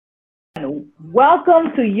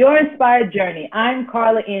Welcome to Your Inspired Journey. I'm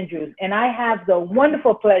Carla Andrews, and I have the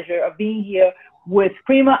wonderful pleasure of being here with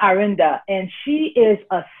Prima Arinda, and she is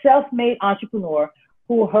a self-made entrepreneur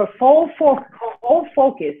who her whole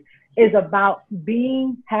focus is about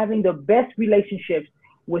having the best relationships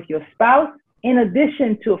with your spouse, in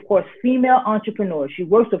addition to, of course, female entrepreneurs. She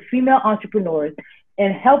works with female entrepreneurs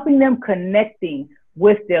and helping them connecting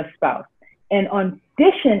with their spouse. And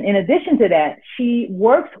in addition to that, she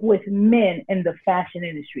works with men in the fashion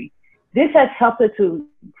industry. This has helped her to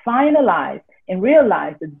finalize and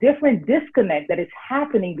realize the different disconnect that is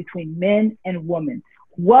happening between men and women.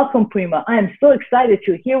 Welcome, Prima. I am so excited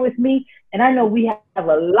you're here with me. And I know we have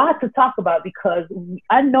a lot to talk about because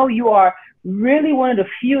I know you are really one of the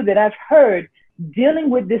few that I've heard dealing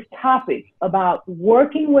with this topic about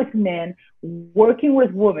working with men, working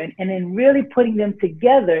with women, and then really putting them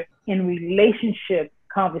together in relationship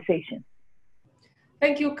conversation.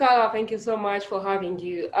 Thank you, Carla. Thank you so much for having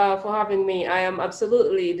me. I am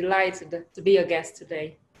absolutely delighted to be a guest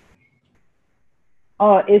today.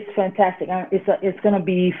 Oh, it's fantastic. It's going to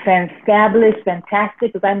be fabulous,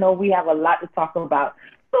 fantastic, because I know we have a lot to talk about.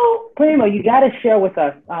 So, Prima, you got to share with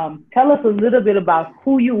us. Tell us a little bit about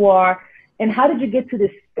who you are and how did you get to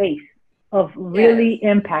this space of really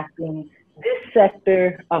impacting this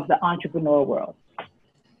sector of the entrepreneur world?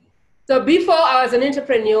 So before I was an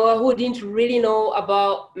entrepreneur who didn't really know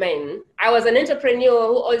about men. I was an entrepreneur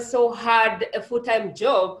who also had a full-time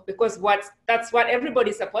job because that's what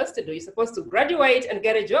everybody's supposed to do. You're supposed to graduate and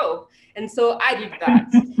get a job. And so I did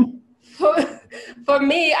that. For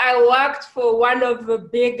me, I worked for one of the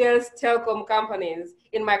biggest telecom companies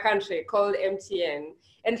in my country called MTN.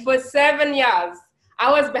 And for 7 years,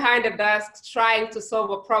 I was behind the desk trying to solve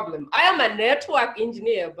a problem. I am a network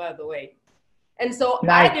engineer, by the way. And so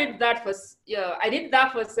nice. I did that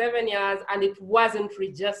for 7 years and it wasn't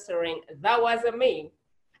registering. That wasn't me.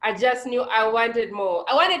 I just knew I wanted more.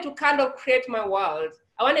 I wanted to kind of create my world.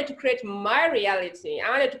 I wanted to create my reality. I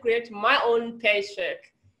wanted to create my own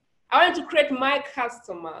paycheck. I wanted to create my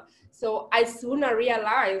customer. So I sooner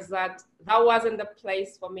realized that wasn't the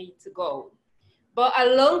place for me to go. But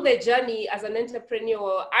along the journey as an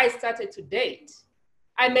entrepreneur, I started to date.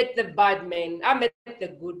 I met the bad men, I met the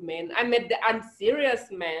good men, I met the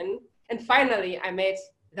unserious men, and finally I met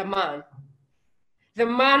the man. The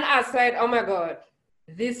man, I said, oh my God,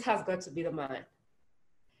 this has got to be the man.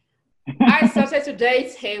 I started to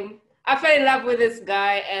date him. I fell in love with this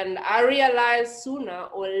guy, and I realized sooner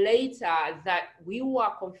or later that we were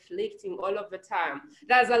conflicting all of the time.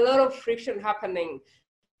 There's a lot of friction happening.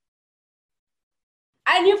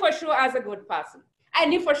 I knew for sure I was a good person. I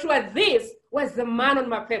knew for sure this was the man on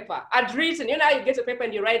my paper. I'd written, you get a paper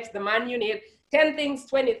and you write the man you need, 10 things,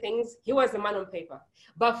 20 things. He was the man on paper.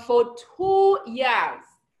 But for 2 years,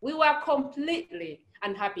 we were completely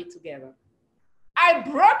unhappy together. I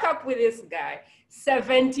broke up with this guy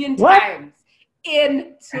 17 times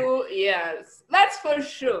in 2 years. That's for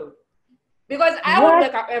sure. Because I would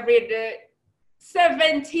wake up every day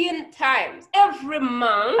 17 times. Every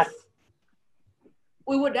month,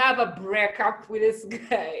 we would have a breakup with this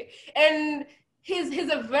guy. And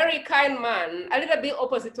he's a very kind man, a little bit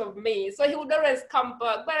opposite of me. So he would always come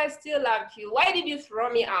back, but I still love you. Why did you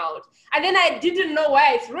throw me out? And then I didn't know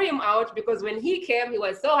why I threw him out, because when he came, he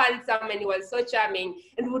was so handsome and he was so charming,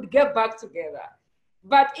 and we would get back together.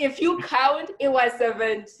 But if you count, it was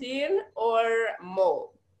 17 or more.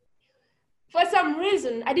 For some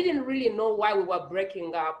reason, I didn't really know why we were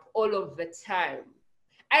breaking up all of the time.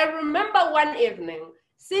 I remember one evening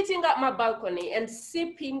sitting at my balcony and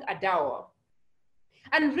sipping a dawa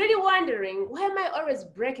and really wondering, why am I always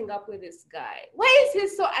breaking up with this guy? Why is he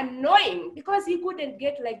so annoying? Because he couldn't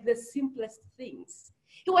get like the simplest things.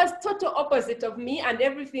 He was total opposite of me, and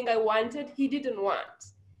everything I wanted, he didn't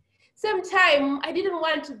want. Same time, I didn't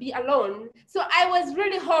want to be alone. So I was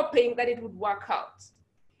really hoping that it would work out.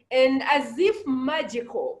 And as if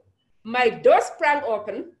magical, my door sprang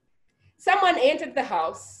open. Someone entered the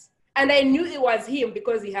house, and I knew it was him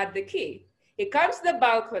because he had the key. He comes to the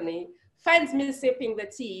balcony, finds me sipping the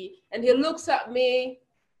tea, and he looks at me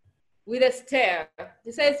with a stare.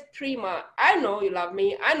 He says, Prima, I know you love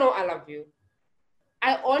me. I know I love you.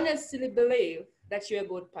 I honestly believe that you're a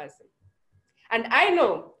good person. And I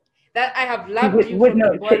know that I have loved you.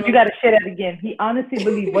 You got to share that again. He honestly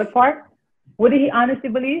believed what part? What did he honestly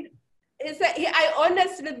believe? He said, I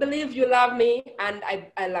honestly believe you love me, and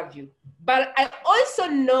I love you. But I also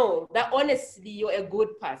know that honestly, you're a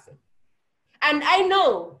good person. And I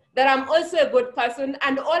know that I'm also a good person,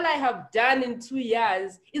 and all I have done in 2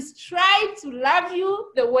 years is try to love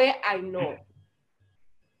you the way I know.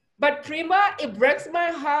 But Prima, it breaks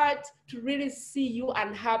my heart to really see you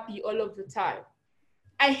unhappy all of the time.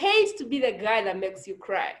 I hate to be the guy that makes you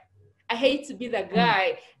cry. I hate to be the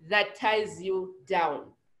guy that ties you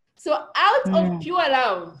down. So out of pure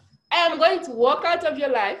love, I am going to walk out of your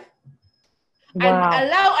life and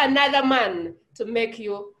allow another man to make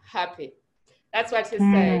you happy. That's what he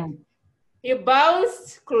said. He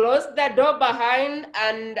bounced, closed the door behind,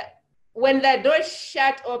 and when the door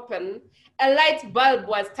shut open, a light bulb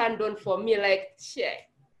was turned on for me, like, shit.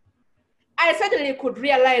 I suddenly could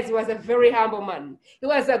realize he was a very humble man. He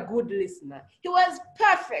was a good listener. He was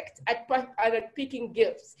perfect at picking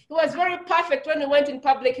gifts. He was very perfect when he went in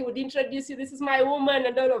public. He would introduce you, this is my woman,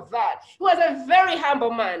 and all of that. He was a very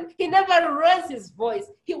humble man. He never raised his voice.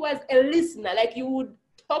 He was a listener. Like, you would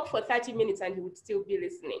talk for 30 minutes and he would still be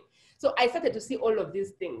listening. So I started to see all of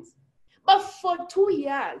these things. But for 2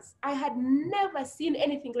 years, I had never seen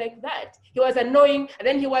anything like that. He was annoying, and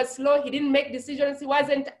then he was slow. He didn't make decisions. He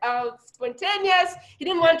wasn't spontaneous. He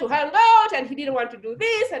didn't want to hang out, and he didn't want to do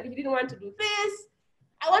this, and he didn't want to do this.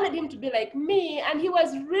 I wanted him to be like me, and he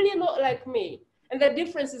was really not like me. And the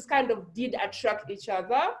differences kind of did attract each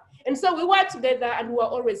other. And so we were together, and we were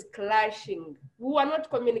always clashing. We were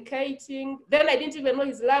not communicating. Then I didn't even know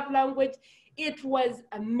his love language. It was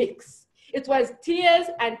a mix. It was tears,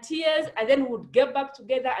 and then we would get back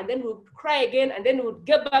together, and then we would cry again, and then we would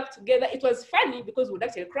get back together. It was funny because we would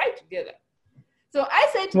actually cry together. So I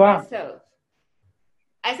said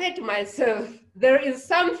to myself, there is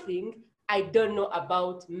something I don't know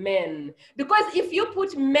about men. Because if you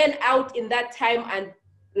put men out in that time and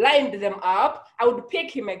lined them up, I would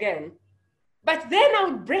pick him again. But then I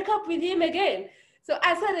would break up with him again. So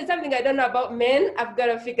I said, there's something I don't know about men. I've got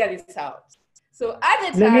to figure this out. So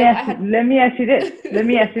at the time, let me ask you this.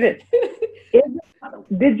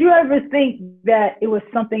 Did you ever think that it was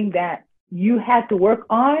something that you had to work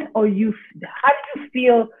on, or how did you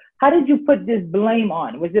feel? How did you put this blame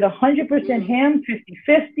on? Was it 100% him,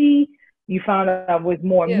 50-50? You found out it was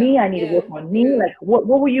more me. I need to work on me. Like, what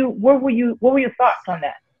were your thoughts on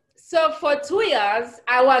that? So for 2 years,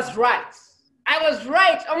 I was right.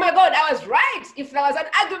 Oh my God, I was right. If there was an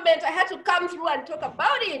argument, I had to come through and talk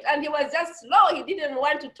about it. And he was just slow. He didn't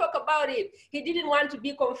want to talk about it. He didn't want to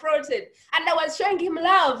be confronted. And I was showing him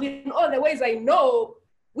love in all the ways I know,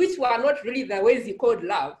 which were not really the ways he called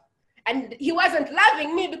love. And he wasn't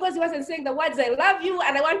loving me because he wasn't saying the words, I love you,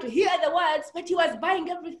 and I want to hear the words, but he was buying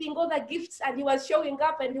everything, all the gifts, and he was showing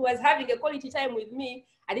up, and he was having a quality time with me.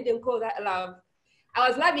 I didn't call that love. I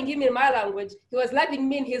was loving him in my language. He was loving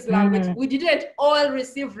me in his language. We didn't all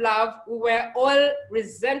receive love. We were all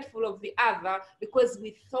resentful of the other because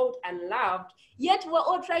we thought and loved. Yet we're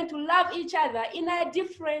all trying to love each other in a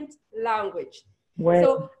different language.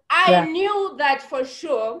 So I knew that for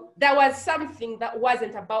sure there was something that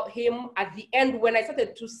wasn't about him at the end when I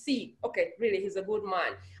started to see, okay, really, he's a good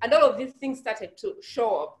man. And all of these things started to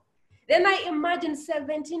show up. Then I imagined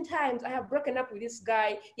 17 times I have broken up with this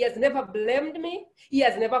guy. He has never blamed me. He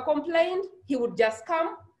has never complained. He would just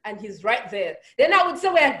come and he's right there. Then I would say,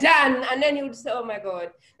 we're done. And then he would say, oh my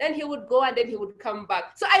God. Then he would go and then he would come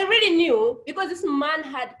back. So I really knew, because this man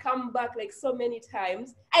had come back like so many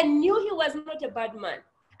times, I knew he was not a bad man.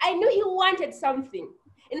 I knew he wanted something.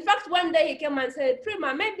 In fact, one day he came and said,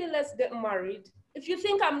 Prima, maybe let's get married. If you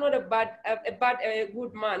think I'm not a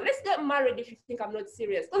good man, let's get married if you think I'm not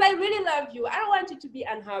serious. Because I really love you. I don't want you to be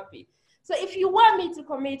unhappy. So if you want me to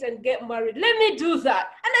commit and get married, let me do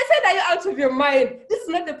that. And I said, are you out of your mind? This is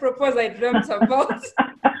not the proposal I dreamt about.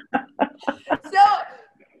 So,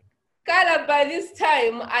 Carla, by this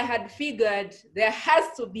time, I had figured there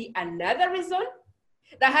has to be another reason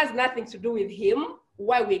that has nothing to do with him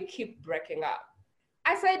why we keep breaking up.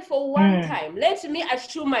 I said, for one time, let me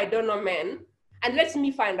assume I don't know men, and let me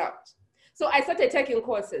find out. So I started taking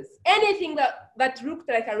courses. Anything that looked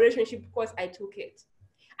like a relationship course, I took it.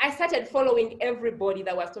 I started following everybody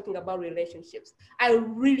that was talking about relationships. I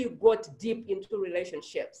really got deep into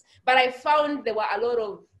relationships. But I found there were a lot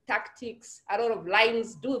of tactics, a lot of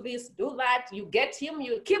lines, do this, do that, you get him,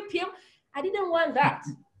 you keep him. I didn't want that.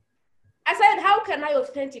 I said, how can I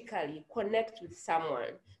authentically connect with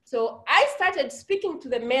someone? So I started speaking to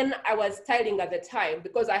the men I was styling at the time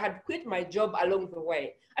because I had quit my job along the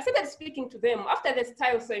way. I started speaking to them after the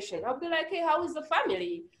style session. I'll be like, hey, how is the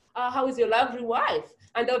family? How is your lovely wife?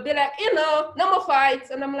 And they'll be like, no more fights.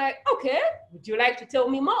 And I'm like, okay, would you like to tell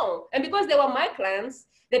me more? And because they were my clients,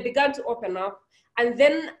 they began to open up. And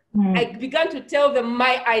then I began to tell them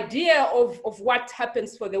my idea of what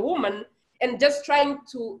happens for the woman, and just trying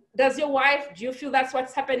to, do you feel that's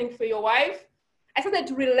what's happening for your wife? I started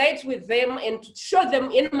to relate with them and to show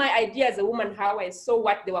them in my idea as a woman how I saw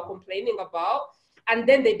what they were complaining about. And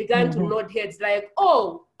then they began to nod heads like,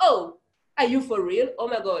 oh, are you for real? Oh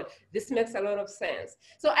my God, this makes a lot of sense.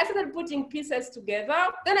 So I started putting pieces together.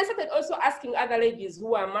 Then I started also asking other ladies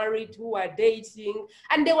who are married, who are dating,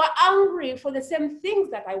 and they were angry for the same things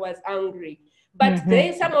that I was angry. But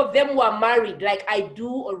some of them were married like I do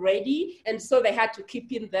already. And so they had to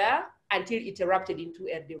keep in there until it erupted into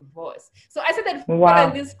a divorce. So I started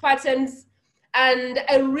following these patterns, and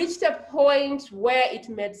I reached a point where it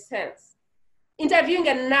made sense. Interviewing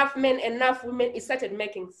enough men, enough women, it started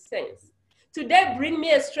making sense. Today, bring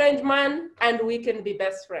me a strange man and we can be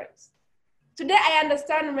best friends. Today, I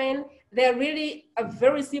understand men, they're really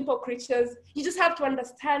very simple creatures. You just have to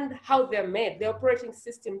understand how they're made, their operating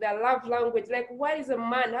system, their love language. Like, what is a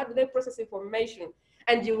man? How do they process information?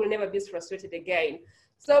 And you will never be frustrated again.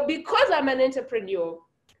 So because I'm an entrepreneur,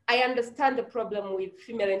 I understand the problem with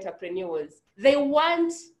female entrepreneurs. They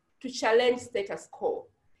want to challenge status quo.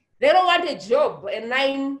 They don't want a job, a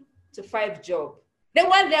 9-to-5 job. They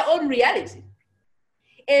want their own reality.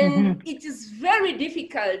 And it is very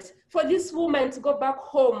difficult for this woman to go back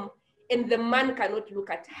home and the man cannot look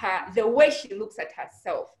at her the way she looks at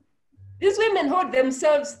herself. These women hold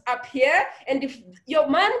themselves up here, and if your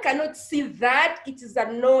man cannot see that, it is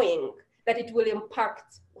annoying that it will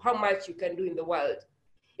impact how much you can do in the world.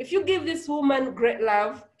 If you give this woman great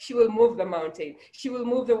love, she will move the mountain. She will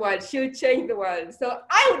move the world. She'll change the world. So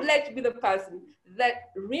I would like to be the person that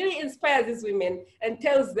really inspires these women and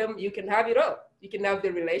tells them you can have it all. You can have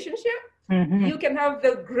the relationship, you can have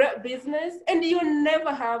the great business, and you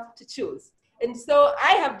never have to choose. And so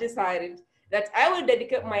I have decided that I will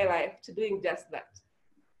dedicate my life to doing just that.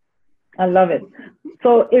 I love it.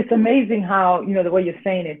 So it's amazing how, the way you're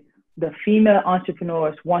saying it, the female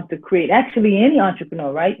entrepreneurs want to create, actually any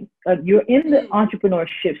entrepreneur, right? You're in the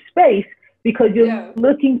entrepreneurship space because you're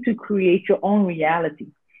looking to create your own reality.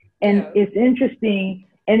 And it's interesting.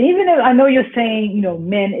 And even if I know you're saying,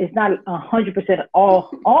 men, it's not 100%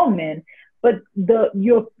 all men, but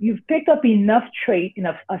you've picked up enough trait,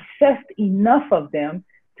 assessed enough of them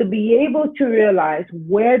to be able to realize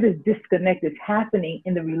where the disconnect is happening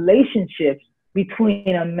in the relationships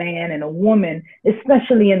between a man and a woman,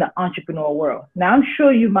 especially in the entrepreneur world. Now, I'm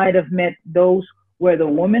sure you might have met those where the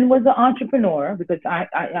woman was the entrepreneur, because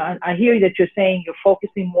I hear that you're saying you're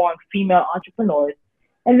focusing more on female entrepreneurs.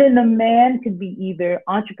 And then the man could be either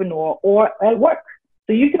entrepreneur or at work.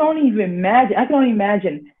 So you can only even imagine, I can only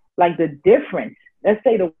imagine like the difference. Let's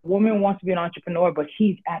say the woman wants to be an entrepreneur, but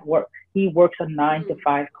he's at work. He works a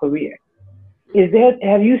 9-to-5 career.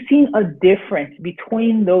 Have you seen a difference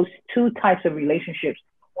between those two types of relationships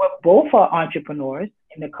where both are entrepreneurs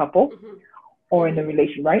in the couple or in the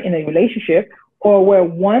relation, right? In a relationship, or where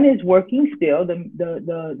one is working still,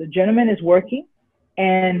 the gentleman is working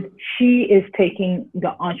and she is taking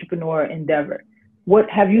the entrepreneur endeavor.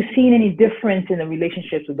 Have you seen any difference in the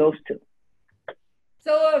relationships with those two?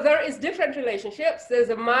 So there is different relationships. There's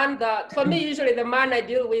a man that, for me, usually the man I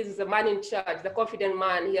deal with is the man in charge, the confident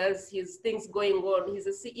man. He has his things going on. He's a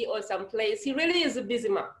CEO someplace. He really is a busy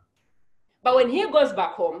man. But when he goes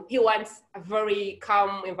back home, he wants a very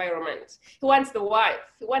calm environment. He wants the wife.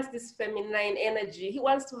 He wants this feminine energy. He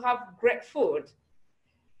wants to have great food.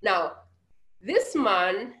 Now, this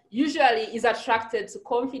man usually is attracted to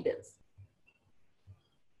confidence.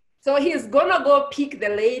 So he's gonna go pick the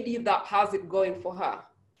lady that has it going for her.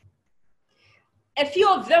 A few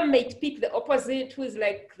of them may pick the opposite, who is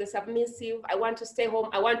like the submissive, I want to stay home,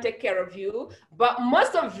 I want to take care of you. But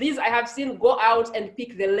most of these I have seen go out and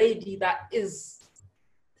pick the lady that is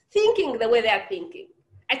thinking the way they're thinking,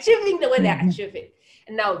 achieving the way they're achieving.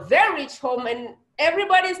 And now they reach home and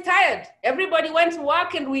everybody's tired. Everybody went to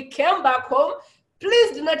work and we came back home.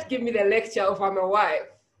 Please do not give me the lecture of I'm a wife.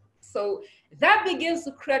 So that begins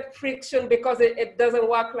to create friction because it doesn't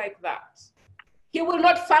work like that. He will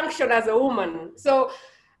not function as a woman. So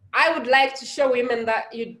I would like to show women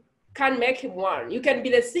that you can't make him one. You can be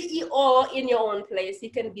the CEO in your own place. He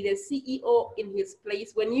can be the CEO in his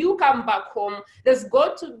place. When you come back home, there's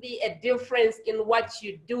got to be a difference in what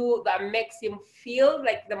you do that makes him feel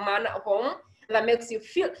like the man at home, that makes you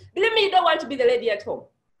feel, believe me, you don't want to be the lady at home.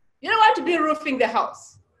 You don't want to be roofing the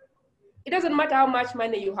house. It doesn't matter how much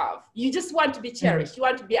money you have. You just want to be cherished. You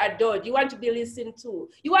want to be adored. You want to be listened to.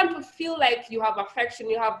 You want to feel like you have affection,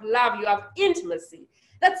 you have love, you have intimacy.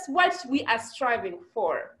 That's what we are striving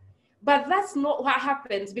for. But that's not what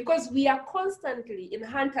happens because we are constantly in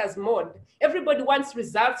hunter's mode. Everybody wants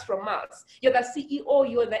results from us. You're the CEO,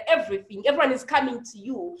 you're the everything. Everyone is coming to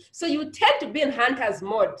you. So you tend to be in hunter's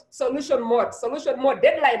mode, solution mode,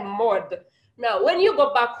 deadline mode. Now, when you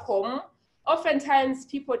go back home, oftentimes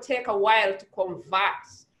people take a while to convert,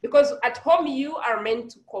 because at home you are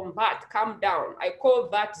meant to convert, calm down. I call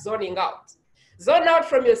that zoning out. Zone out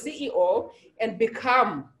from your CEO and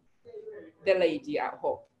become the lady at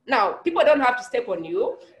home. Now, people don't have to step on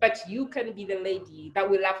you, but you can be the lady that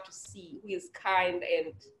we love to see, who is kind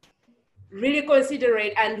and really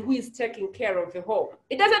considerate and who is taking care of the home.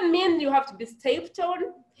 It doesn't mean you have to be stepped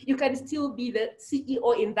on. You can still be the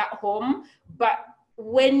CEO in that home, but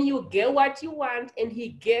when you get what you want and he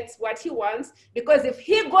gets what he wants, because if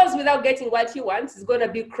he goes without getting what he wants, he's gonna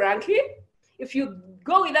be cranky. If you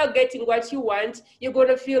go without getting what you want, you're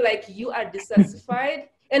gonna feel like you are dissatisfied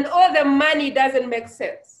and all the money doesn't make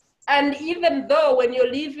sense. And even though when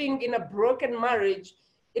you're living in a broken marriage,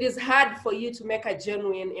 it is hard for you to make a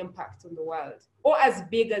genuine impact on the world, or as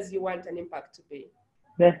big as you want an impact to be.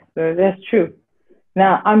 That's true.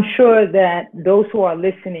 Now, I'm sure that those who are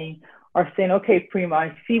listening are saying, okay, Prima,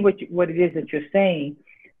 I see what it is that you're saying,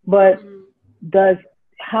 but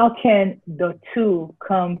how can the two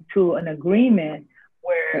come to an agreement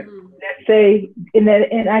where, let's say,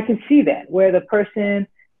 and I can see that, where the person,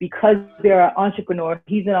 because they're an entrepreneur,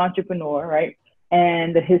 he's an entrepreneur, right?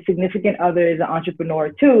 And his significant other is an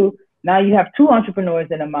entrepreneur too. Now you have two entrepreneurs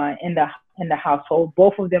in the household.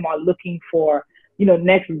 Both of them are looking for,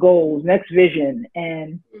 next goals, next vision,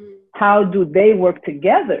 and how do they work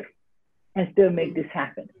together and still make this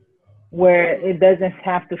happen? Where it doesn't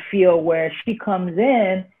have to feel where she comes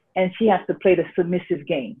in and she has to play the submissive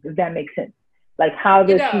game, if that makes sense. Like, how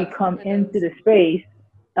does she come into the space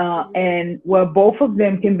and where both of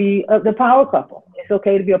them can be the power couple? It's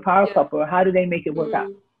okay to be a power couple. How do they make it work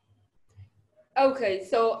out? Okay,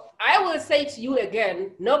 so I will say to you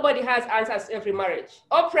again, nobody has answers to every marriage.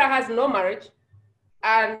 Oprah has no marriage.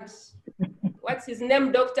 And what's his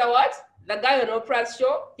name, Dr. What? The guy on Oprah's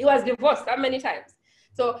show, he was divorced how many times?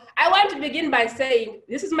 So I want to begin by saying,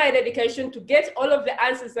 this is my dedication to get all of the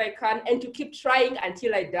answers I can and to keep trying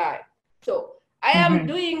until I die. So I am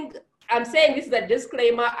I'm saying this is a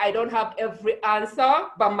disclaimer. I don't have every answer,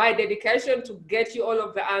 but my dedication to get you all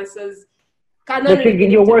of the answers can only be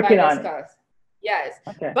you're working on it. Yes.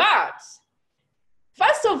 Okay. But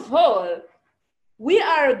first of all, we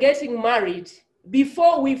are getting married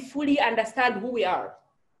before we fully understand who we are.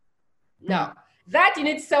 Now, that in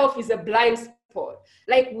itself is a blind spot.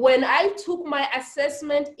 Like, when I took my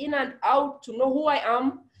assessment in and out to know who I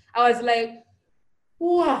am, I was like,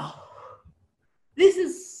 wow, this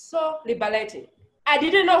is so liberating. I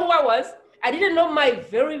didn't know who I was. I didn't know my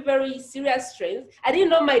very, very serious strengths. I didn't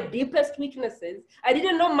know my deepest weaknesses. I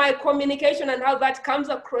didn't know my communication and how that comes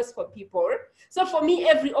across for people. So for me,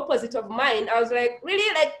 every opposite of mine, I was like,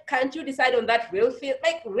 really? Like, can't you decide on that real feel?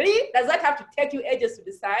 Like, really? Does that have to take you ages to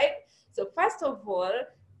decide? So first of all,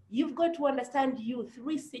 you've got to understand you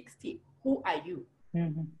 360. Who are you?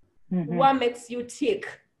 What makes you tick?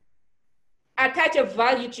 Attach a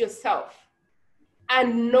value to yourself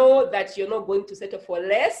and know that you're not going to settle for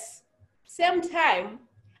less. Same time,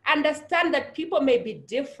 understand that people may be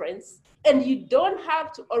different and you don't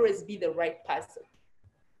have to always be the right person.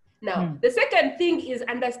 Now, the second thing is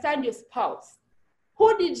understand your spouse.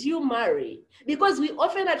 Who did you marry? Because we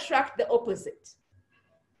often attract the opposite.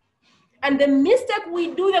 And the mistake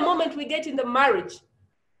we do the moment we get in the marriage,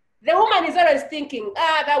 the woman is always thinking,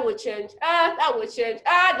 that will change, that will change,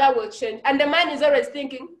 that will change. And the man is always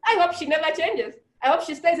thinking, I hope she never changes. I hope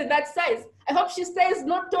she stays in that size. I hope she stays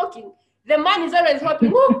not talking. The man is always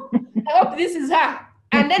hoping, I hope this is her.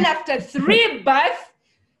 And then after 3 births,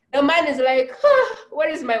 the man is like, where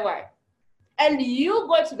is my wife? And you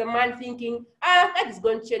go to the man thinking, that is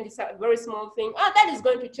going to change. It's a very small thing. That is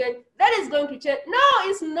going to change. That is going to change. No,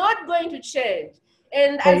 it's not going to change.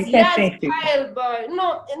 And as young child boy,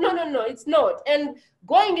 no, it's not. And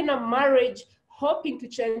going in a marriage, hoping to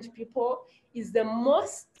change people is the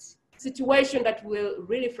most situation that will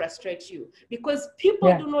really frustrate you, because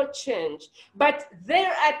people do not change. But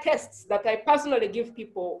there are tests that I personally give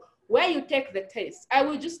people where you take the test. I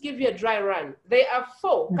will just give you a dry run. There are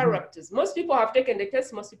 4 characters. Most people have taken the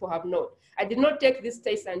test, most people have not. I did not take this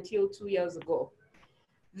test until 2 years ago.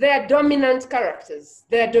 They are dominant characters.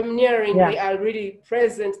 They are domineering. They are really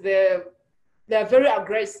present. They're very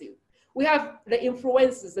aggressive. We have the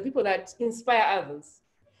influencers, the people that inspire others.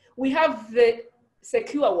 We have the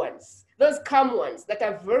secure ones, those calm ones that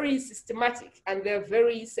are very systematic and they're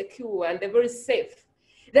very secure and they're very safe.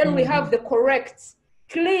 Then we have the correct,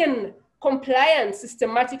 clean, compliant,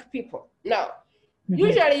 systematic people. Now,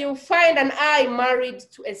 usually you find an I married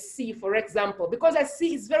to a C, for example, because a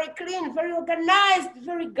C is very clean, very organized,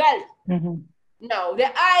 very girly. Now,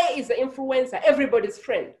 the I is the influencer, everybody's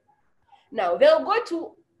friend. Now, they'll go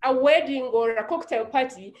to a wedding or a cocktail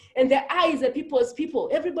party, and their eyes are people's people.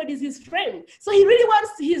 Everybody's his friend. So he really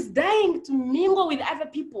he's dying to mingle with other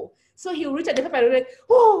people. So he'll reach at the paper and like,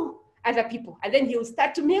 oh, other people. And then he'll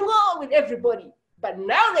start to mingle with everybody. But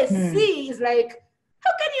now the C is like,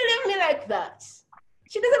 how can you leave me like that?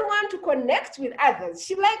 She doesn't want to connect with others.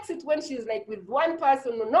 She likes it when she's like with one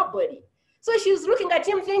person or nobody. So she's looking at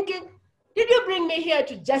him thinking, did you bring me here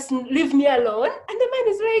to just leave me alone? And the man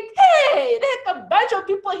is like, hey, there's a bunch of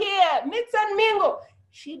people here, mix and mingle.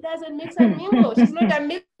 She doesn't mix and mingle. She's not a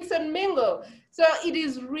mix and mingle. So it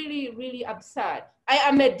is really, really absurd. I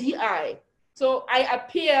am a DI. So I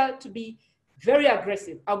appear to be very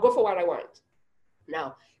aggressive. I'll go for what I want.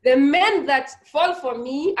 Now, the men that fall for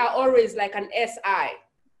me are always like an SI.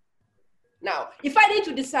 Now, if I need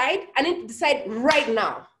to decide, I need to decide right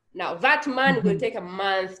now. Now, that man will take a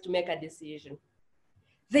month to make a decision.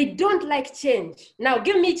 They don't like change. Now,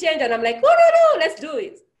 give me change, and I'm like, oh, no, let's do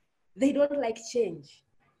it. They don't like change.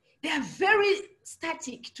 They are very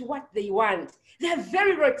static to what they want. They are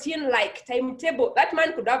very routine-like timetable. That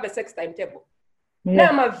man could have a sex timetable. Yeah. Now,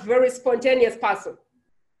 I'm a very spontaneous person.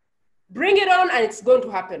 Bring it on, and it's going to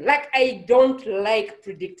happen. Like, I don't like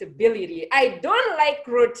predictability. I don't like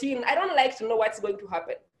routine. I don't like to know what's going to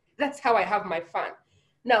happen. That's how I have my fun.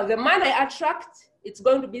 Now, the man I attract, it's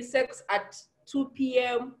going to be sex at 2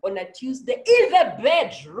 p.m. on a Tuesday in the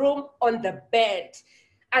bedroom on the bed.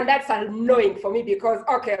 And that's annoying for me because,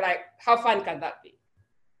 okay, like, how fun can that be?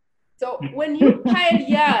 So when you pile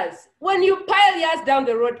years down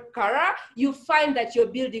the road, Kara, you find that you're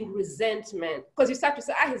building resentment because you start to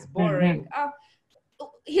say, he's boring.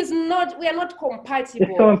 We are not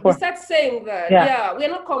compatible. So you start saying that, we are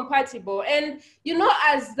not compatible. And,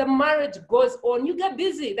 as the marriage goes on, you get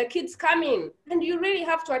busy, the kids come in, and you really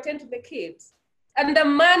have to attend to the kids. And the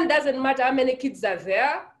man, doesn't matter how many kids are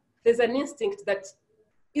there, there's an instinct that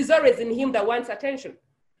is always in him that wants attention.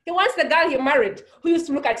 He wants the girl he married who used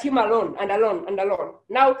to look at him alone and alone and alone.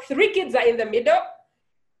 Now, 3 kids are in the middle.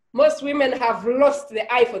 Most women have lost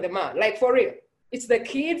the eye for the man, like for real. It's the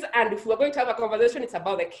kids, and if we're going to have a conversation, it's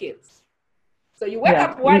about the kids. So you wake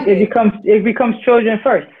up one day. It becomes children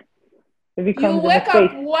first. You wake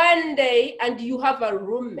up one day and you have a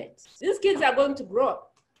roommate. These kids are going to grow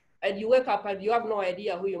up, and you wake up and you have no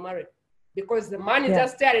idea who you married because the man is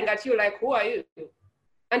just staring at you like, who are you?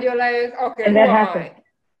 And you're like, okay, and who am I?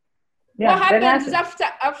 Yeah, what happens is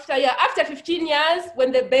after 15 years,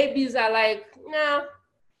 when the babies are like, no,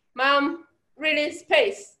 mom, really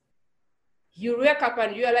space. You wake up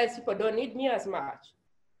and realize people don't need me as much.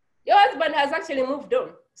 Your husband has actually moved on.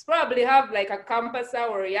 He's probably have like a campuser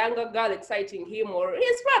or a younger girl exciting him, or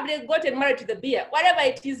he's probably gotten married to the beer, whatever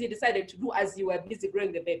it is he decided to do as you were busy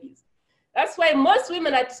growing the babies. That's why most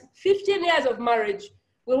women at 15 years of marriage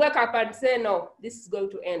will wake up and say, no, this is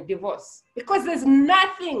going to end, divorce. Because there's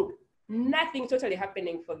nothing totally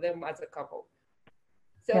happening for them as a couple.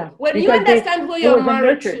 So when you understand who you're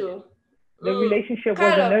married to, the relationship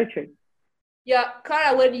wasn't nurtured. Yeah,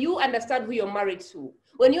 Kara, when you understand who you're married to,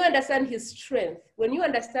 when you understand his strength, when you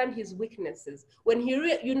understand his weaknesses, when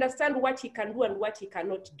you understand what he can do and what he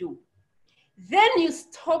cannot do, then you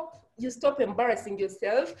stop embarrassing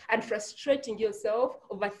yourself and frustrating yourself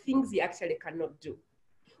over things he actually cannot do.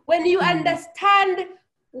 When you understand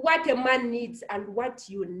what a man needs and what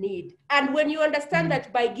you need, and when you understand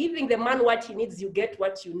that by giving the man what he needs, you get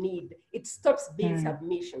what you need, it stops being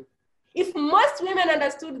submission. If most women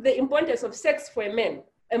understood the importance of sex for a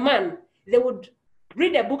man, they would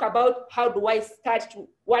read a book about how do I start to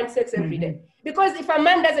want sex every day. Because if a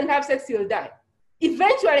man doesn't have sex, he'll die.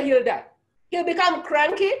 Eventually, he'll die. He'll become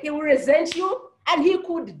cranky, he will resent you, and he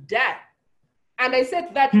could die. And I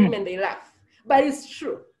said that women, they laugh. But it's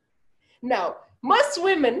true. Now, most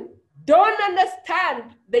women don't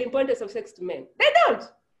understand the importance of sex to men. They don't.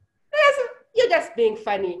 You're just being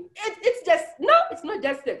funny. It's not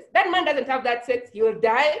just sex. That man doesn't have that sex, he'll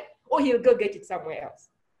die, or he'll go get it somewhere else.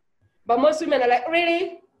 But most women are like,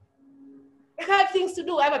 really? I have things to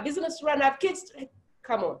do. I have a business to run. I have kids to...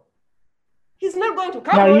 Come on. He's not going to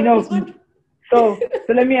come on. So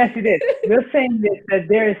let me ask you this. You're saying that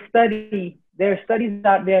there are studies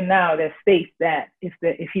out there now that state that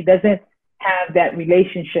if he doesn't have that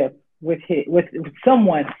relationship with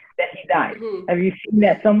someone, that he dies. Have you seen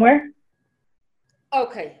that somewhere?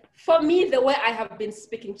 Okay. For me, the way I have been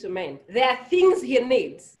speaking to men, there are things he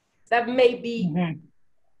needs that may be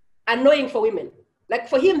annoying for women. Like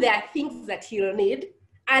for him, there are things that he'll need,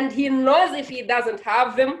 and he knows if he doesn't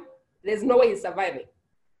have them, there's no way he's surviving.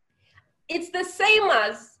 It's the same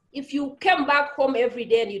as if you came back home every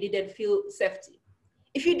day and you didn't feel safety.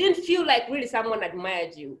 if you didn't feel like really someone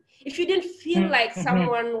admired you, if you didn't feel like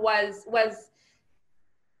someone was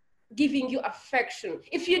giving you affection,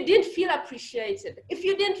 if you didn't feel appreciated,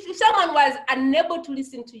 if someone was unable to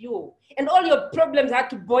listen to you and all your problems had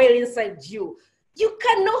to boil inside you, you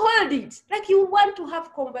cannot hold it. Like, you want to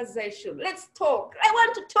have conversation. Let's talk. I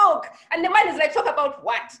want to talk. And the man is like, talk about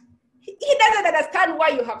what? He doesn't understand why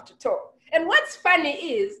you have to talk. And what's funny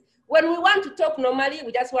is, when we want to talk normally,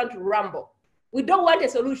 we just want to ramble. We don't want a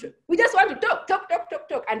solution. We just want to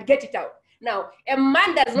talk, and get it out. Now, a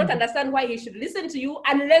man does not understand why he should listen to you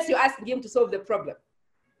unless you're asking him to solve the problem.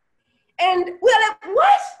 And we're like,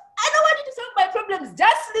 what? I don't want you to solve my problems.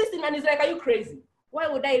 Just listen. And he's like, are you crazy? Why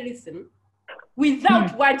would I listen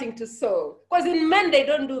without wanting to solve? Because in men, they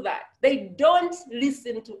don't do that. They don't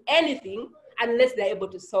listen to anything unless they're able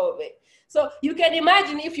to solve it. So you can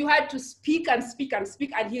imagine if you had to speak, and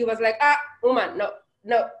he was like, woman,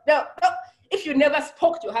 no. If you never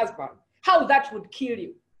spoke to your husband, how that would kill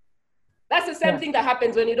you. That's the same thing that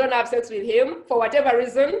happens when you don't have sex with him. For whatever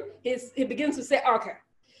reason, he begins to say,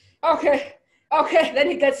 okay. Then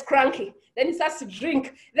he gets cranky. Then he starts to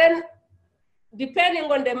drink. Then,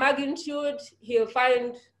 depending on the magnitude, he'll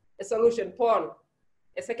find a solution, porn,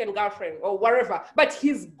 a second girlfriend, or whatever. But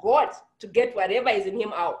he's got to get whatever is in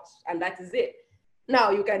him out, and that is it.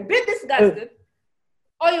 Now, you can be disgusted,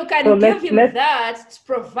 or you can give him that to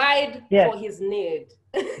provide for his need.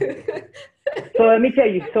 So let me tell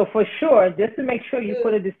you, so for sure, just to make sure you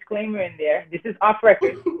put a disclaimer in there, this is off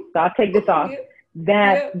record, so I'll take this off,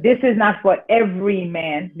 that this is not for every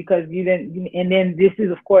man, because you didn't, and then this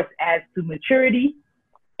is, of course, adds to maturity,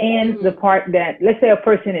 and the part that, let's say a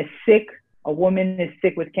person is sick, a woman is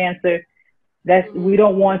sick with cancer, that we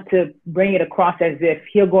don't want to bring it across as if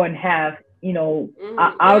he'll go and have,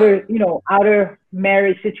 outer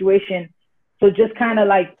marriage situation. So just kind of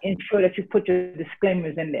like ensure that you put your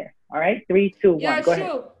disclaimers in there. All right, 3, 2, 1. Go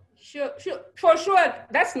ahead. Sure. For sure,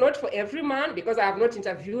 that's not for every man, because I have not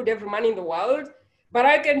interviewed every man in the world. But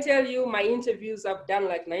I can tell you, my interviews have done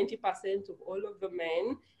like 90% of all of the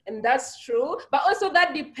men, and that's true. But also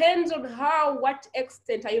that depends on what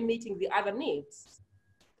extent are you meeting the other needs.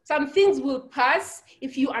 Some things will pass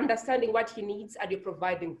if you're understanding what he needs and you're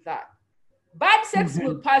providing that. Bad sex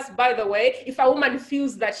will pass, by the way, if a woman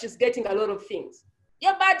feels that she's getting a lot of things.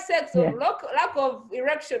 Your bad sex or lack of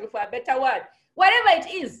erection, for a better word, whatever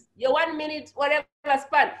it is, your 1 minute, whatever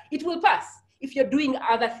span, it will pass if you're doing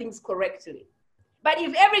other things correctly. But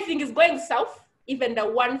if everything is going south, even the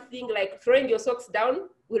one thing like throwing your socks down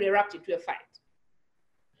will erupt into a fight.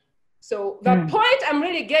 So the point I'm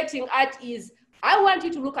really getting at is, I want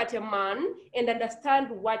you to look at a man and understand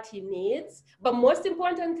what he needs, but most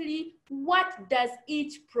importantly, what does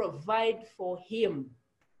each provide for him?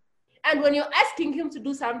 And when you're asking him to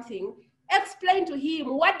do something, explain to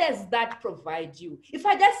him, what does that provide you? If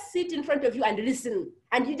I just sit in front of you and listen,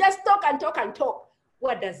 and you just talk and talk and talk,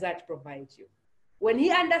 what does that provide you? When he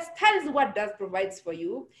understands what that provides for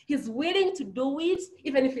you, he's willing to do it,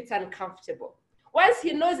 even if it's uncomfortable. Once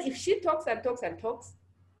he knows if she talks and talks and talks,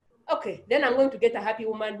 okay, then I'm going to get a happy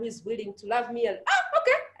woman who is willing to love me, and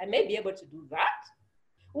okay, I may be able to do that.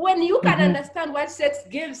 When you can understand what sex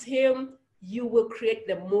gives him, you will create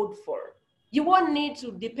the mood for it. You won't need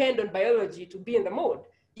to depend on biology to be in the mood.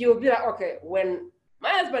 You'll be like, okay, when my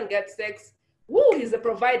husband gets sex, he's the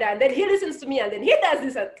provider, and then he listens to me, and then he does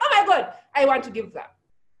this, and oh my God, I want to give that.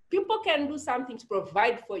 People can do something to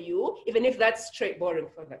provide for you, even if that's straight boring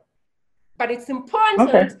for them. But it's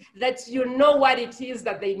important that you know what it is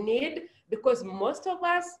that they need, because most of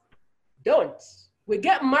us don't. We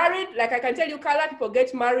get married, like I can tell you, Carla, people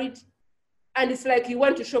get married, and it's like you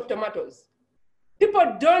want to shop tomatoes.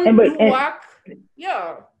 People don't do work.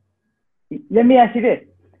 Yeah. Let me ask you this.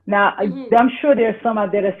 Now, I'm sure there's some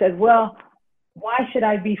out there that says, well, why should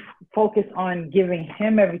I be focused on giving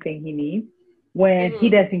him everything he needs when he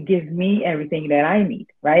doesn't give me everything that I need,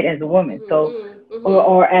 right, as a woman? So,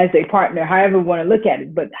 or as a partner, however you want to look at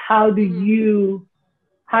it. But how do you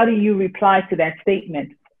reply to that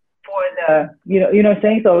statement for the, you know what I'm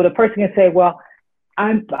saying? So the person can say, well,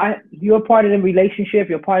 you're part of the relationship,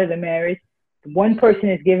 you're part of the marriage. One person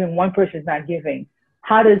is giving, one person is not giving.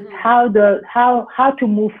 How to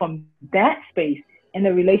move from that space in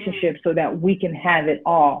the relationship so that we can have it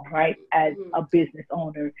all, right? As a business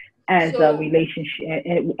owner, as a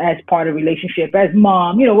relationship, as part of a relationship, as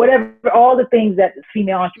mom, whatever, all the things that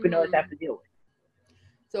female entrepreneurs have to deal with.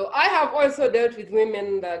 So I have also dealt with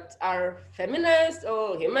women that are feminists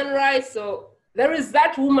or human rights. So there is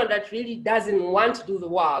that woman that really doesn't want to do the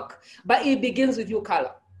work, but it begins with you,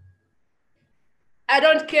 Carla. I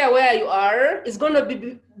don't care where you are. It's going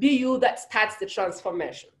to be you that starts the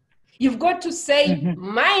transformation. You've got to say,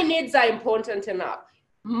 my needs are important enough.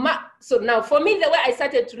 So now for me, the way I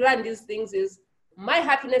started to learn these things is my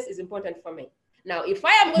happiness is important for me. Now, if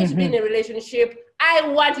I am going to be in a relationship, I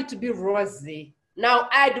want it to be rosy. Now,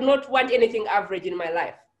 I do not want anything average in my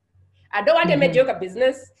life. I don't want a mediocre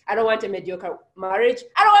business. I don't want a mediocre marriage.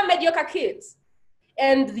 I don't want mediocre kids.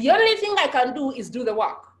 And the only thing I can do is do the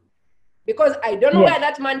work. Because I don't know where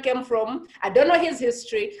that man came from. I don't know his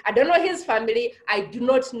history. I don't know his family. I do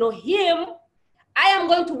not know him. I am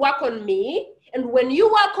going to work on me. And when you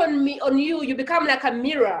work on you, you become like a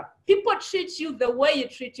mirror. People treat you the way you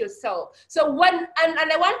treat yourself. So and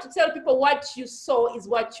I want to tell people, what you sow is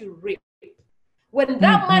what you reap. When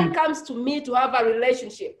that man comes to me to have a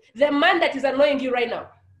relationship, the man that is annoying you right now,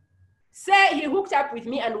 say he hooked up with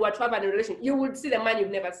me and we're to have a relationship, you would see the man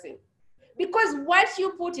you've never seen. Because what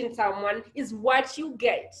you put in someone is what you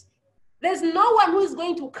get. There's no one who is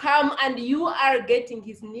going to come and you are getting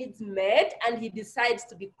his needs met and he decides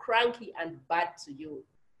to be cranky and bad to you.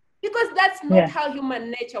 Because that's not how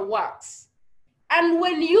human nature works. And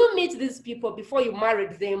when you meet these people before you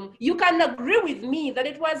married them, you can agree with me that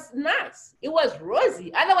it was nice. It was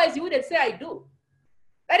rosy. Otherwise, you wouldn't say I do.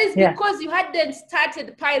 That is because you hadn't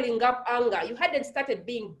started piling up anger. You hadn't started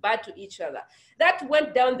being bad to each other. That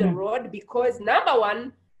went down the road because, number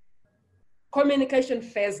one, communication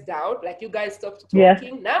phased out, like you guys stopped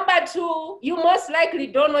talking. Number two, you most likely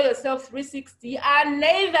don't know yourself 360, and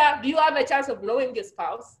neither do you have a chance of knowing your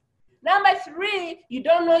spouse. Number three, you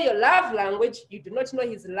don't know your love language. You do not know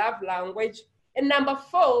his love language. And number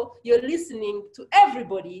four, you're listening to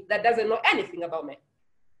everybody that doesn't know anything about me.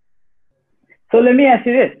 So let me ask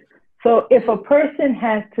you this. So if a person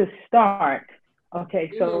has to start,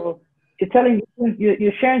 so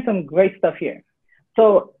you're sharing some great stuff here.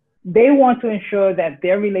 So they want to ensure that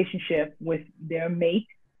their relationship with their mate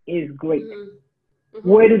is great.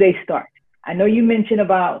 Where do they start? I know you mentioned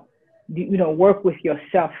about, work with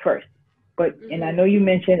yourself first, but, and I know you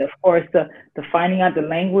mentioned, of course, the finding out the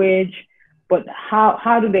language, but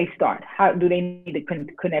how do they start? How do they need to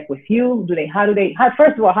connect with you?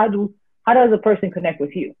 First of all, how does a person connect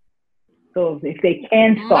with you? So if they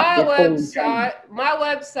can start my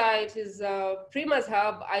website is Prima's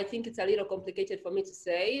Hub. I think it's a little complicated for me to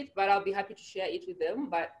say it, but I'll be happy to share it with them.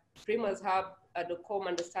 But Prima's Hub.com,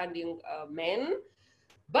 understanding men.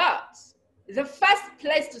 But the first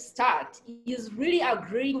place to start is really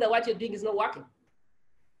agreeing that what you're doing is not working.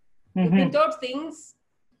 You've been told things,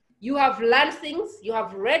 you have learned things, you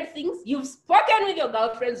have read things, you've spoken with your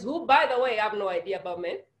girlfriends who, by the way, have no idea about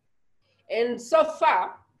men. And so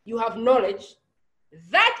far, you have knowledge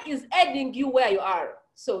that is aiding you where you are.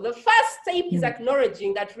 So the first step is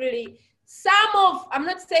acknowledging that really I'm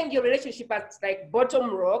not saying your relationship is like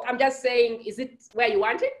bottom rock. I'm just saying, is it where you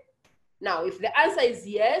want it? Now, if the answer is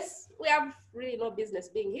yes, we have really no business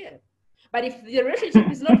being here. But if the relationship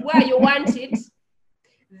is not where you want it,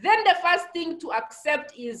 then the first thing to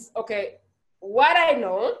accept is, okay, what I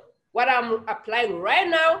know, what I'm applying right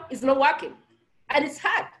now is not working. And it's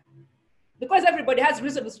hard. Because everybody has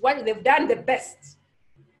reasons why they've done the best.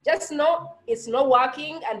 Just know it's not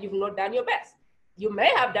working and you've not done your best. You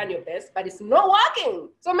may have done your best, but it's not working.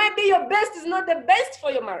 So maybe your best is not the best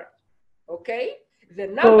for your marriage. Okay? So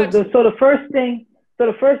the first thing,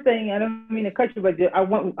 I don't mean to cut you, but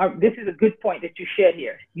this is a good point that you shared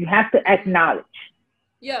here. You have to acknowledge.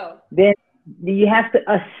 Yeah. Then you have to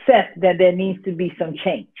accept that there needs to be some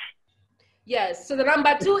change. Yes. So the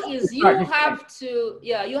number two is you have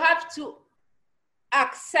to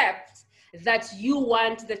accept that you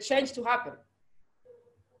want the change to happen.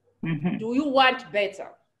 Do you want better?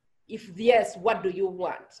 If yes, what do you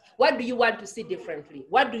want? What do you want to see differently?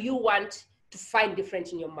 What do you want to find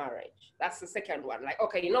different in your marriage? That's the second one. Like,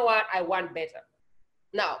 okay, you know what? I want better.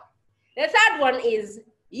 Now, the third one is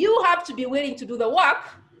you have to be willing to do the work,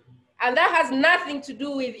 and that has nothing to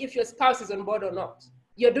do with if your spouse is on board or not.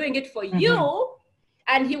 You're doing it for you,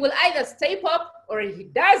 and he will either step up or if he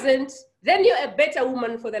doesn't, then you're a better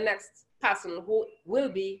woman for the next person who will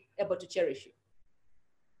be able to cherish you.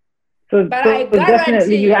 But I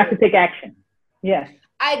guarantee you have to take action. Yes.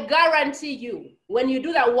 I guarantee you, when you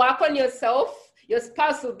do that work on yourself, your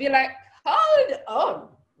spouse will be like, hold on,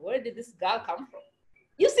 where did this girl come from?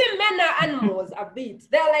 You see, men are animals a bit.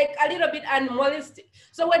 They're like a little bit animalistic.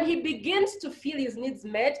 So when he begins to feel his needs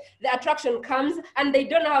met, the attraction comes and they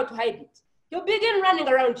don't know how to hide it. You'll begin running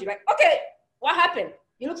around you like, okay, what happened?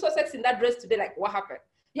 You look so sexy in that dress today, like, what happened?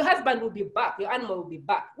 Your husband will be back, your animal will be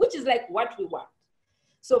back, which is like what we want.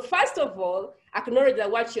 So first of all, acknowledge that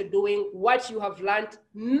what you're doing, what you have learned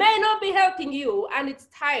may not be helping you, and it's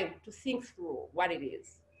time to think through what it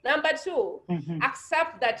is. Number two,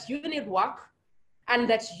 accept that you need work and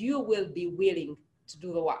that you will be willing to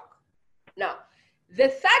do the work. Now, the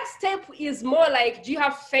third step is more like, do you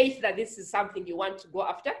have faith that this is something you want to go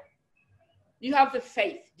after? Do you have the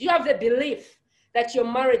faith? Do you have the belief that your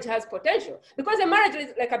marriage has potential? Because a marriage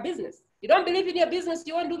is like a business. You don't believe in your business,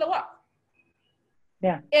 you won't do the work.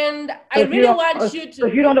 Yeah. And so I really want you to... So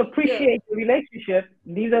if you don't appreciate the relationship,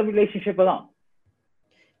 leave the relationship alone.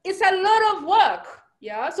 It's a lot of work.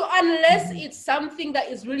 Yeah. So unless it's something that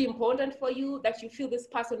is really important for you, that you feel this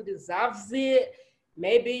person deserves it,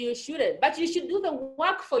 maybe you shouldn't. But you should do the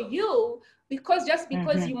work for you, because just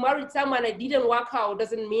because you married someone and it didn't work out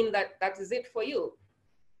doesn't mean that that is it for you.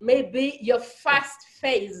 Maybe your first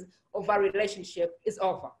phase of a relationship is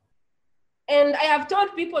over. And I have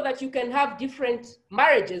told people that you can have different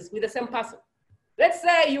marriages with the same person. Let's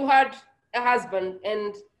say you had a husband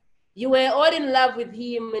and you were all in love with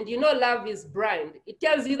him, and you know love is blind. It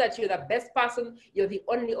tells you that you're the best person, you're the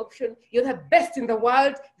only option, you're the best in the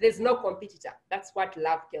world, there's no competitor. That's what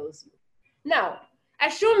love tells you. Now,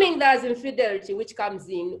 assuming there's infidelity which comes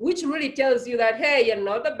in, which really tells you that, hey, you're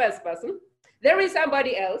not the best person, there is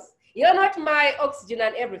somebody else. You're not my oxygen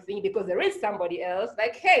and everything, because there is somebody else.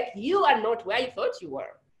 Like, heck, you are not where you thought you were.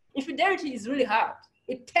 Infidelity is really hard.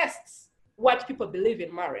 It tests what people believe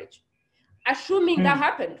in marriage. Assuming that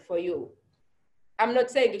happened for you, I'm not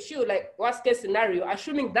saying it should, like worst case scenario,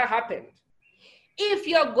 assuming that happened. If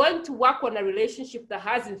you're going to work on a relationship that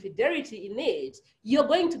has infidelity in it, you're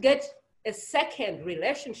going to get a second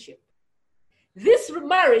relationship. This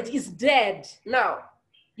marriage is dead now.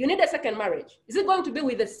 You need a second marriage. Is it going to be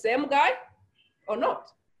with the same guy or not?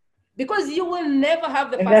 Because you will never have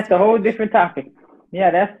the first that's a whole marriage. different topic. Yeah,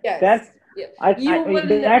 that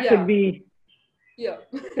could be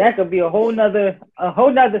that could be a whole nother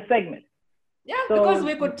segment. Yeah, so, because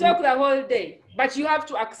we could talk the whole day. But you have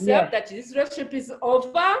to accept that this relationship is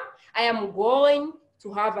over. I am going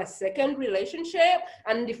to have a second relationship.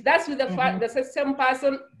 And if that's with the same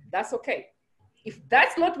person, that's okay. If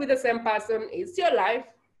that's not with the same person, it's your life.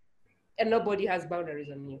 And nobody has boundaries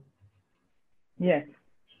on you. Yes,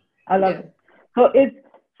 I love it.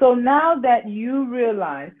 So now that you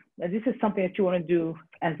realize that this is something that you want to do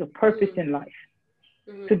as a purpose in life,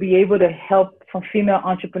 to be able to help some female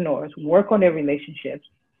entrepreneurs work on their relationships,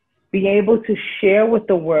 be able to share with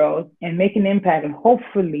the world and make an impact, and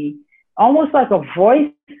hopefully almost like a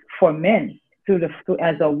voice for men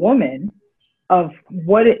as a woman of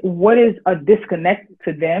what is a disconnect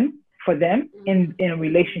to them, for them in a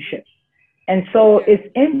relationship. And so it's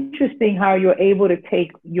interesting how you're able to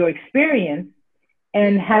take your experience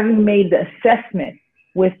and having made the assessment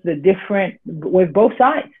with both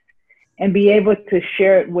sides and be able to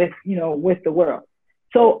share it with the world.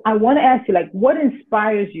 So I want to ask you, like, what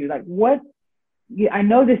inspires you? Like, I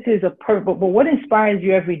know this is but what inspires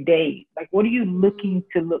you every day? Like, what are you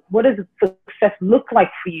what does success look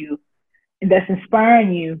like for you? And that's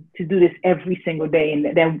inspiring you to do this every single day, and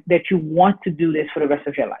that you want to do this for the rest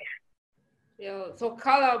of your life. Yeah. So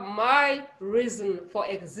Carla, my reason for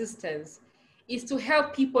existence is to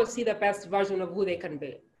help people see the best version of who they can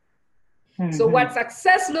be. So what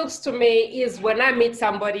success looks to me is when I meet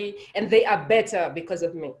somebody and they are better because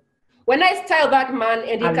of me. When I style that man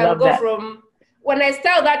and he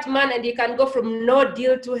can go from no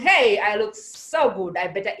deal to, hey, I look so good, I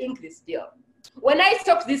better ink this deal. When I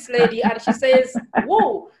talk to this lady and she says,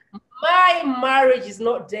 whoa, my marriage is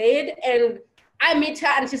not dead, and I meet her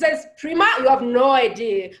and she says, Prima, you have no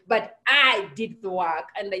idea, but I did the work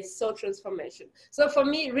and I saw transformation. So for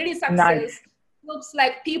me, really success looks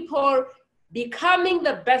like people becoming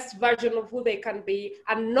the best version of who they can be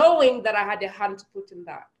and knowing that I had a hand to put in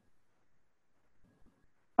that.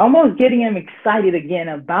 Almost getting them excited again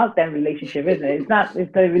about that relationship, isn't it?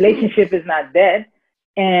 If the relationship is not dead,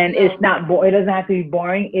 and it doesn't have to be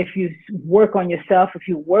boring if you work on yourself, if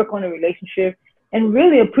you work on a relationship, and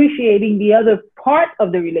really appreciating the other part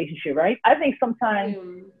of the relationship, right? I think sometimes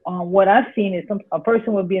what I've seen is a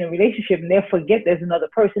person will be in a relationship and they'll forget there's another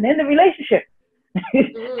person in the relationship.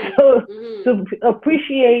 So to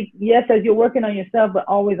appreciate, yes, as you're working on yourself, but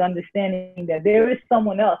always understanding that there is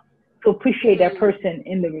someone else, to appreciate that person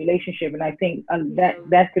in the relationship. And I think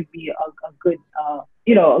that could be a good,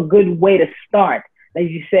 a good way to start, as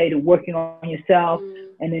you say, to working on yourself,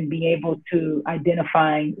 and then being able to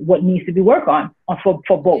identifying what needs to be worked on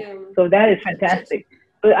for both. So that is fantastic.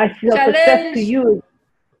 But I feel success to you.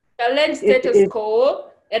 Challenge status quo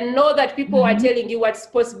and know that people are telling you what's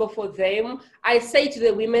possible for them. I say to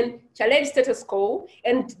the women, challenge status quo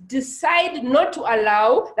and decide not to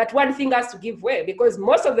allow that one thing has to give way, because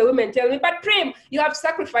most of the women tell me, but Prim, you have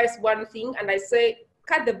sacrificed one thing. And I say,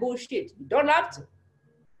 cut the bullshit. You don't have to.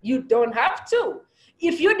 You don't have to.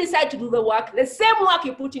 If you decide to do the work, the same work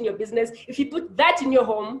you put in your business, if you put that in your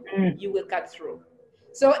home, you will cut through.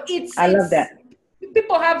 So I love that.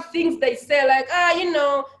 People have things they say like,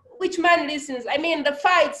 which man listens? I mean, the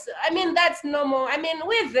fights, that's normal. I mean,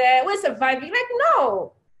 we're there, we're surviving. Like,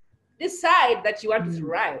 no. Decide that you want to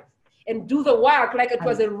thrive and do the work like it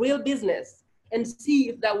was a real business and see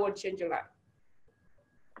if that won't change your life.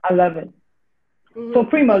 I love it. So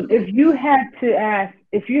Prima, if you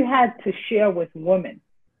had to share with women,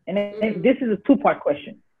 and this is a two-part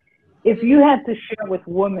question. If you had to share with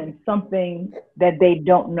women something that they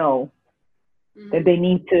don't know, that they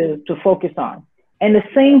need to focus on, and the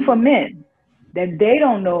same for men, that they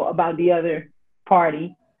don't know about the other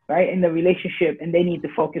party, right, in the relationship, and they need to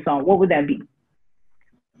focus on, what would that be?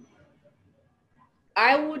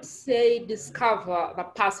 I would say discover the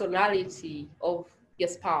personality of your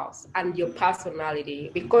spouse and your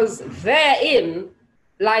personality, because therein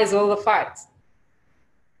lies all the facts.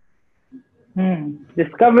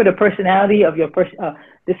 Discover the personality of your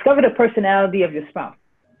discover the personality of your spouse.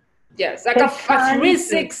 Yes, like a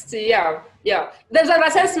 360. Yeah. There's an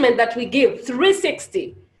assessment that we give,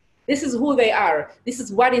 360. This is who they are. This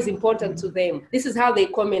is what is important to them. This is how they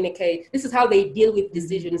communicate. This is how they deal with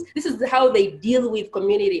decisions. This is how they deal with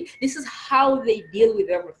community. This is how they deal with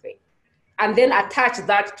everything. And then attach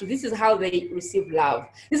that to this is how they receive love.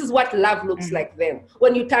 This is what love looks like them.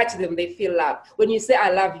 When you touch them, they feel loved. When you say, I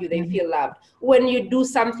love you, they feel loved. When you do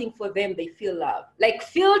something for them, they feel loved. Like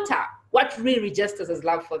filter what really registers as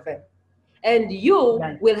love for them. And you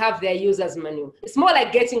will have their user's manual. It's more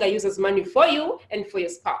like getting a user's manual for you and for your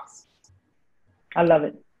spouse. I love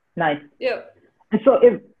it. Nice. Yeah. And so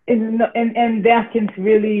and that can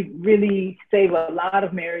really, really save a lot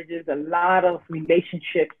of marriages, a lot of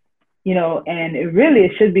relationships, and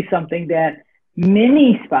it should be something that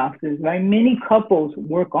many spouses, right, many couples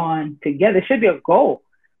work on together. It should be a goal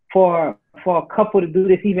for a couple to do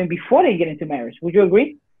this even before they get into marriage. Would you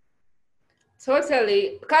agree?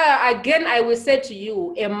 Totally. Kaya, again, I will say to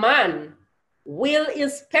you, a man will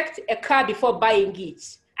inspect a car before buying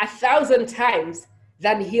it 1,000 times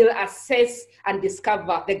than he'll assess and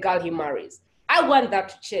discover the girl he marries. I want that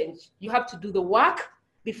to change. You have to do the work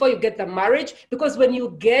before you get the marriage, because when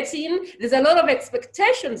you get in, there's a lot of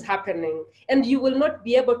expectations happening and you will not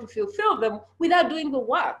be able to fulfill them without doing the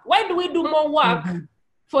work. Why do we do more work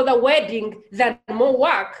for the wedding than more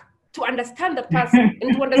work to understand the person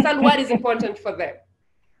and to understand what is important for them?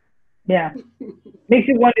 Yeah. Makes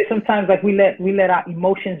you wonder sometimes, like we let our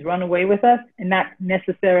emotions run away with us and not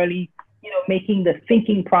necessarily, making the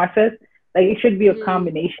thinking process. Like it should be a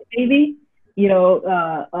combination, maybe, yes,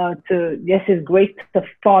 it's great to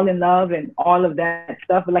fall in love and all of that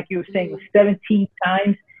stuff. But like you were saying, 17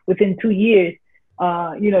 times within 2 years,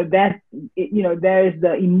 there's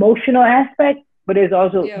the emotional aspect, but there's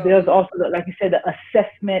also, like you said, the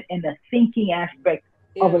assessment and the thinking aspect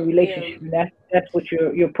of a relationship. And that's what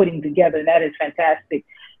you're putting together. And that is fantastic.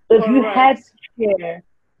 So if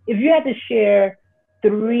you had to share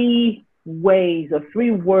 3 ways or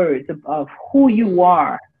 3 words of who you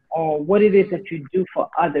are or what it is that you do for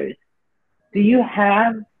others, do you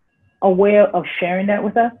have a way of sharing that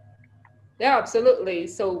with us? Yeah, absolutely.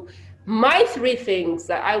 So my 3 things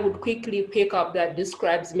that I would quickly pick up that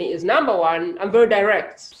describes me is, number 1, I'm very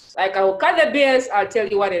direct. Like, I will cut the BS, I'll tell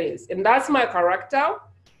you what it is. And that's my character.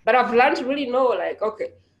 But I've learned to really know, like,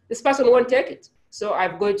 okay, this person won't take it. So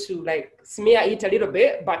I've got to like smear it a little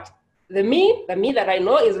bit. But the me that I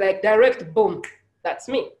know is like direct, boom, that's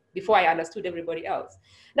me, before I understood everybody else.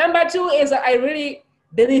 Number 2 is I really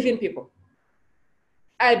believe in people.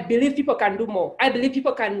 I believe people can do more. I believe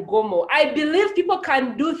people can go more. I believe people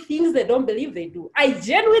can do things they don't believe they do. I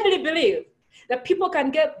genuinely believe that people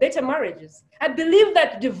can get better marriages. I believe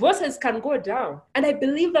that divorces can go down. And I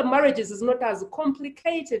believe that marriages is not as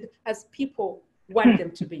complicated as people want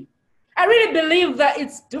them to be. I really believe that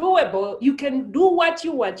it's doable. You can do what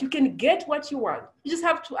you want. You can get what you want. You just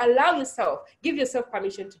have to allow yourself, give yourself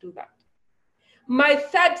permission to do that. My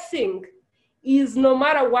 3rd thing is, no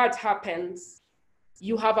matter what happens,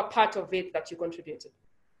 you have a part of it that you contributed.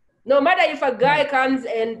 No matter if a guy comes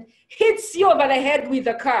and hits you over the head with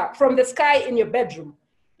a car from the sky in your bedroom,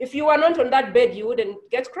 if you were not on that bed, you wouldn't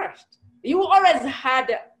get crushed. You always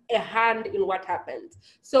had a hand in what happened.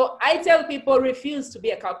 So I tell people, refuse to be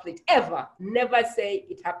a culprit, ever. Never say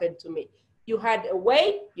it happened to me. You had a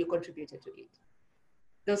way, you contributed to it.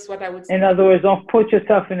 That's what I would say. In other words, don't put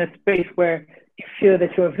yourself in a space where you feel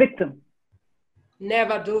that you're a victim.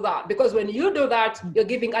 Never do that, because when you do that, you're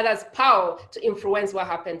giving others power to influence what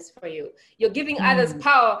happens for you. You're giving others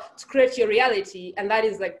power to create your reality, and that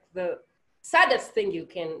is like the saddest thing you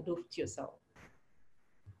can do to yourself.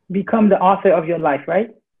 Become the author of your life,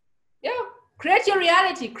 right? Yeah. Create your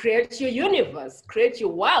reality, create your universe, create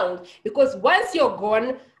your world, because once you're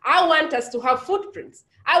gone, I want us to have footprints.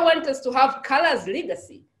 I want us to have Carla's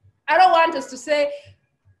legacy. I don't want us to say,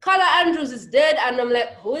 Carla Andrews is dead, and I'm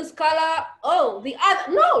like, who is Carla? Oh, the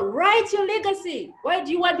other. No, write your legacy. Why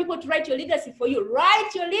do you want people to write your legacy for you? Write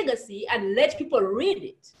your legacy and let people read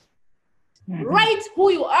it. Write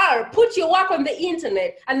who you are. Put your work on the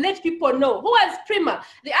internet and let people know. Who was Prima?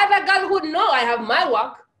 The other girl who know I have my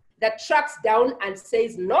work, that tracks down and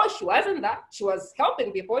says, no, she wasn't that. She was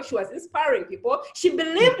helping people. She was inspiring people. She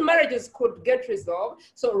believed marriages could get resolved.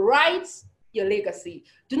 So write your legacy.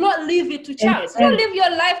 Do not leave it to chance. Don't live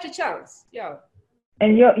your life to chance. Yeah.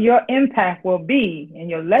 And your impact will be,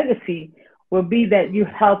 and your legacy will be that you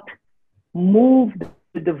helped move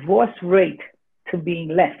the divorce rate to being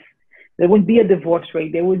less. There wouldn't be a divorce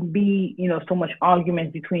rate. There wouldn't be, so much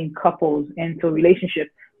argument between couples and so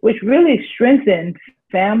relationships, which really strengthens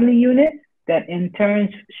family units that in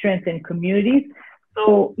turn strengthen communities.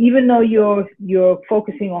 So even though you're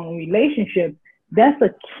focusing on relationships, that's a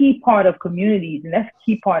key part of communities, and that's a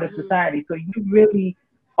key part of society. So you really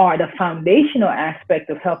are the foundational aspect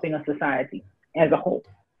of helping a society as a whole.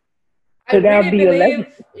 So that'll be a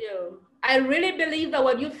legacy. I really believe that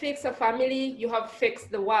when you fix a family, you have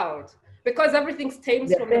fixed the world, because everything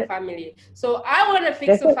stems from the family. So I want to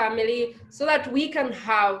fix a family so that we can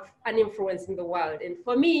have an influence in the world. And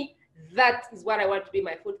for me, that is what I want to be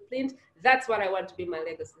my footprint. That's what I want to be my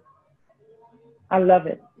legacy. I love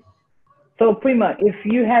it. So Prima, if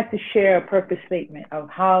you had to share a purpose statement of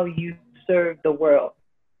how you serve the world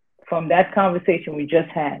from that conversation we just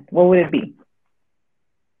had, what would it be?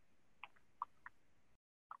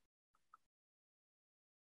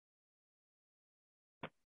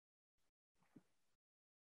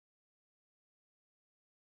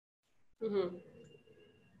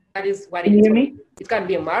 That is what it is. It can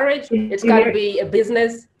be a marriage. It can be a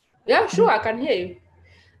business. Yeah, sure, I can hear you.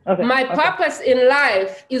 Okay, my purpose in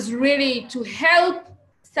life is really to help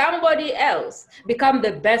somebody else become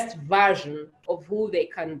the best version of who they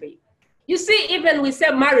can be. You see, even we say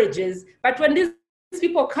marriages, but when these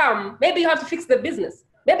people come, maybe you have to fix the business.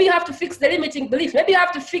 Maybe you have to fix the limiting beliefs. Maybe you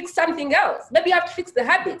have to fix something else. Maybe you have to fix the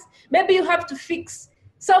habits. Maybe you have to fix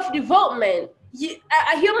self-development.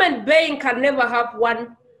 A human being can never have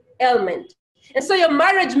one element. And so your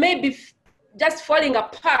marriage may be just falling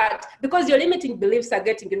apart because your limiting beliefs are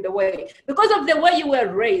getting in the way, because of the way you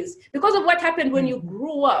were raised, because of what happened when you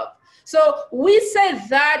grew up. So we say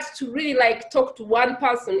that to really talk to one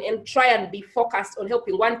person and try and be focused on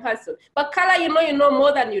helping one person. But Carla, you know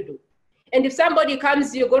more than you do. And if somebody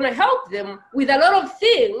comes, you're going to help them with a lot of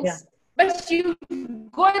things, but you've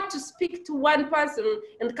got to speak to one person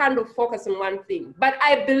and kind of focus on one thing. But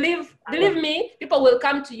I believe me, people will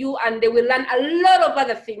come to you and they will learn a lot of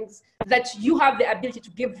other things that you have the ability to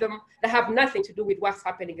give them that have nothing to do with what's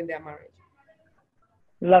happening in their marriage.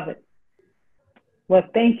 Love it. Well,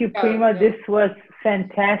 thank you, Prima. This was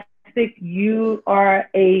fantastic. You are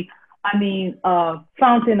a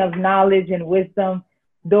fountain of knowledge and wisdom.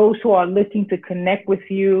 Those who are looking to connect with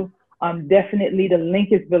you, definitely the link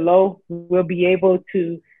is below. We'll be able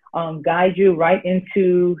to guide you right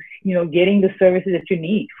into, getting the services that you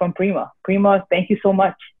need from Prima. Prima, thank you so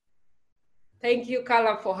much. Thank you,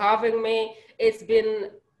 Carla, for having me. It's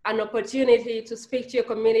been an opportunity to speak to your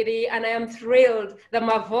community, and I am thrilled that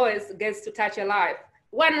my voice gets to touch a life.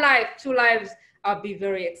 One life, 2 lives. I'll be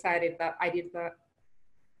very excited that I did that.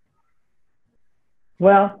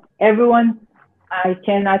 Well, everyone, I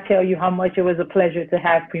cannot tell you how much it was a pleasure to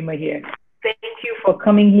have Prima here. Thank you for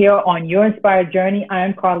coming here on Your Inspired Journey. I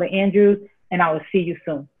am Carla Andrews, and I will see you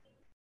soon.